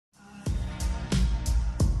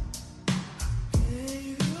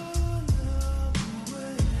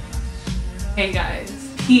Hey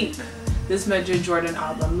guys, peep this Metro Jordan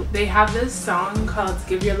album. They have this song called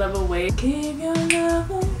Give Your Love Away. Give your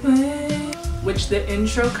love away. Which the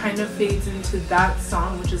intro kind of fades into that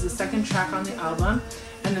song, which is the second track on the album.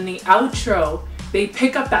 And then the outro, they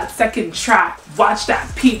pick up that second track. Watch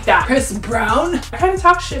that, peep that. Chris Brown. I kind of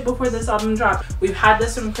talked shit before this album dropped. We've had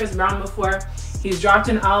this from Chris Brown before. He's dropped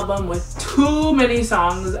an album with too many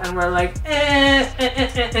songs and we're like,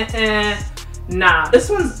 nah. This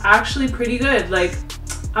one's actually pretty good. Like,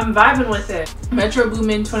 I'm vibing with it. Metro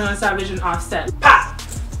Boomin, 21 Savage, and Offset. Pop!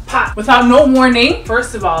 Pop! Without no warning.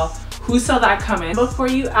 First of all, who saw that coming? Before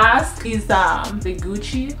you ask, these the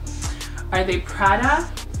Gucci, are they Prada?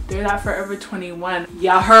 They're that Forever 21.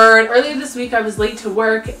 Yeah, heard. Earlier this week, I was late to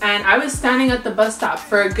work and I was standing at the bus stop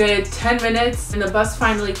for a good 10 minutes and the bus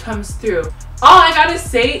finally comes through. All I gotta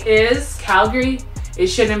say is Calgary, it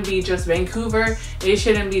shouldn't be just Vancouver. It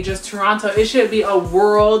shouldn't be just Toronto. It should be a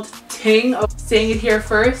world thing of saying it here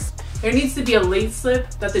first. There needs to be a late slip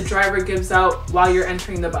that the driver gives out while you're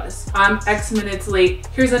entering the bus. I'm X minutes late.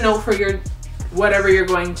 Here's a note for your whatever you're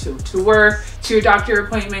going to work, to your doctor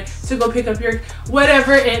appointment, to go pick up your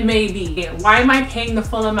whatever it may be. Why am I paying the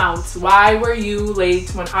full amount? Why were you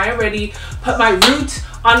late when I already put my route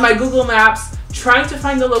on my Google Maps trying to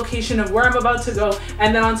find the location of where I'm about to go,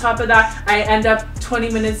 and then on top of that I end up 20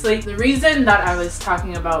 minutes late. The reason that I was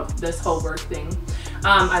talking about this whole work thing,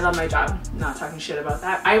 I love my job, not talking shit about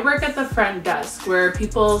that. I work at the front desk where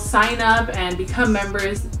people sign up and become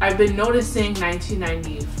members. I've been noticing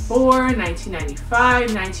 1994,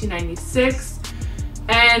 1995, 1996,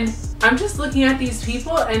 and I'm just looking at these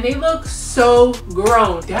people and they look so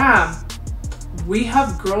grown. Damn, we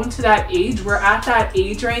have grown to that age. We're at that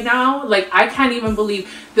age right now. Like, I can't even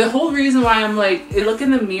believe. The whole reason why I'm like, I look in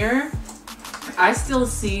the mirror, I still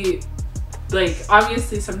see like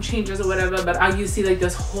obviously some changes or whatever, but you see like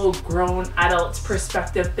this whole grown adult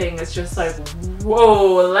perspective thing. It's just like,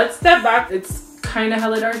 whoa, let's step back. It's kind of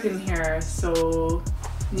hella dark in here, so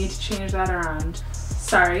need to change that around.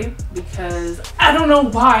 Sorry, because I don't know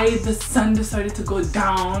why the sun decided to go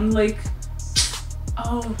down. Like,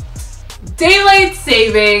 oh, daylight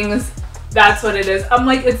savings, that's what it is. I'm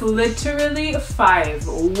like, it's literally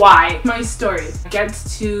 5. Why? My story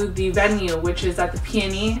gets to the venue, which is at the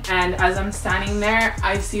Peony, and as I'm standing there,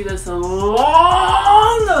 I see this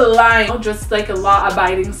long line. Just like a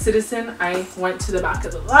law-abiding citizen, I went to the back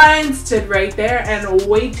of the line, stood right there, and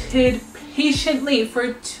waited patiently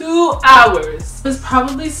for 2 hours. I was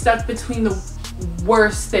probably stuck between the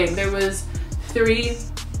worst thing. There was 3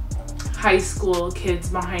 high school kids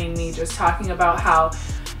behind me just talking about how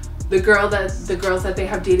the girls that they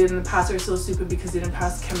have dated in the past are so stupid because they didn't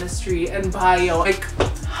pass chemistry and bio. Like,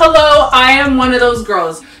 hello, I am one of those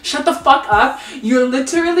girls. Shut the fuck up. You're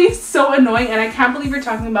literally so annoying, and I can't believe you're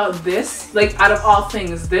talking about this, like, out of all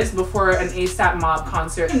things, this before an ASAP Mob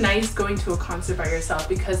concert. It's nice going to a concert by yourself,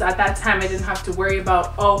 because at that time I didn't have to worry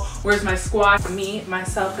about, oh, where's my squad? Me,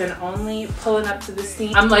 myself, and only pulling up to the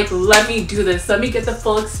scene. I'm like, let me do this. Let me get the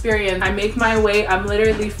full experience. I make my way. I'm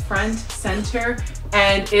literally front center,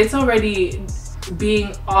 and it's already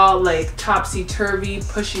being all like topsy-turvy,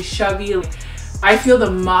 pushy-shovey. I feel the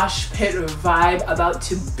mosh pit vibe about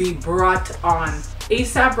to be brought on.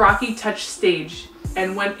 ASAP Rocky touched stage,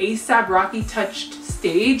 and when ASAP Rocky touched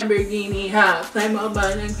stage, Lamborghini hot, climb up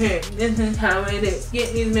on the crib, this is how it is,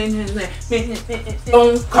 get these men,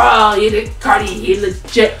 don't call it a Cardi, he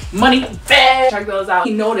legit, money bad. Check those out.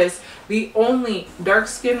 He noticed the only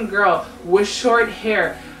dark-skinned girl with short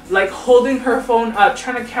hair, like holding her phone up,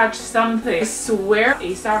 trying to catch something. I swear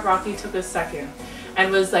ASAP Rocky took a second and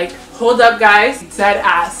was like, hold up guys, dead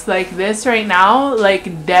ass, like this right now,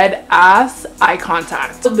 like dead ass eye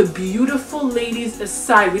contact. So the beautiful ladies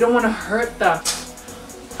aside, we don't want to hurt them.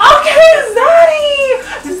 Okay, Zaddy,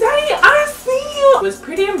 I see you. I was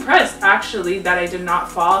pretty impressed actually that I did not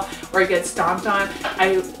fall or get stomped on.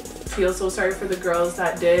 I feel so sorry for the girls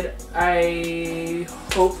that did. I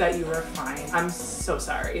hope that you were fine. I'm so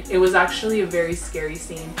sorry. It was actually a very scary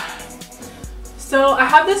scene. So I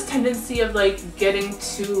have this tendency of like getting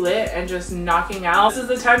too lit and just knocking out. This is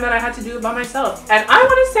the time that I had to do it by myself. And I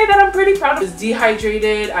want to say that I'm pretty proud of it. I was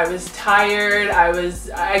dehydrated, I was tired,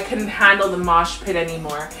 I couldn't handle the mosh pit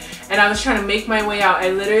anymore. And I was trying to make my way out.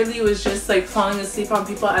 I literally was just like falling asleep on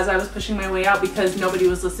people as I was pushing my way out because nobody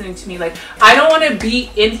was listening to me. Like, I don't want to be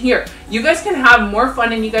in here. You guys can have more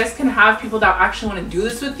fun and you guys can have people that actually want to do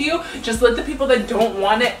this with you. Just let the people that don't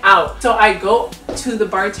want it out. So I go to the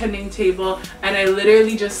bartending table and I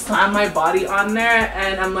literally just slam my body on there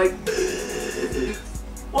and I'm like,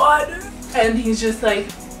 water. And he's just like,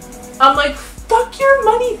 I'm like, fuck your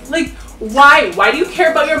money. Like, Why? Why do you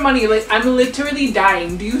care about your money? Like, I'm literally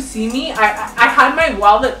dying. Do you see me? I had my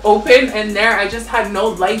wallet open and there I just had no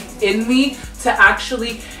life in me to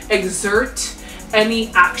actually exert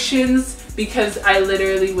any actions because I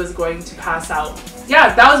literally was going to pass out.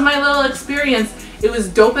 Yeah, that was my little experience. It was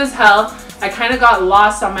dope as hell. I kind of got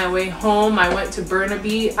lost on my way home. I went to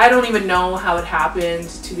Burnaby. I don't even know how it happened,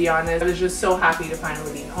 to be honest. I was just so happy to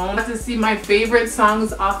finally be home. I got to see my favorite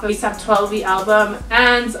songs off of ASAP 12 album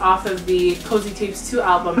and off of the Cozy Tapes 2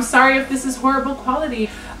 album. I'm sorry if this is horrible quality.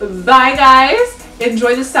 Bye guys.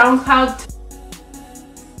 Enjoy the SoundCloud.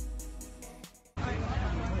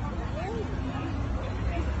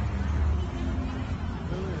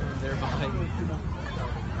 They're behind me.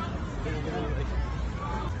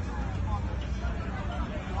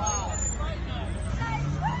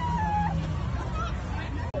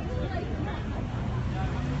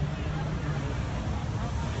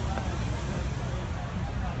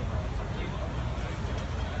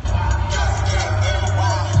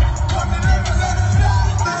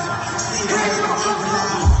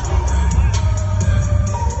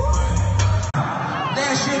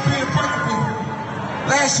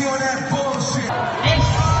 Last year on that bullshit.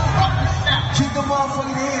 Keep the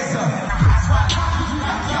motherfucking hands up.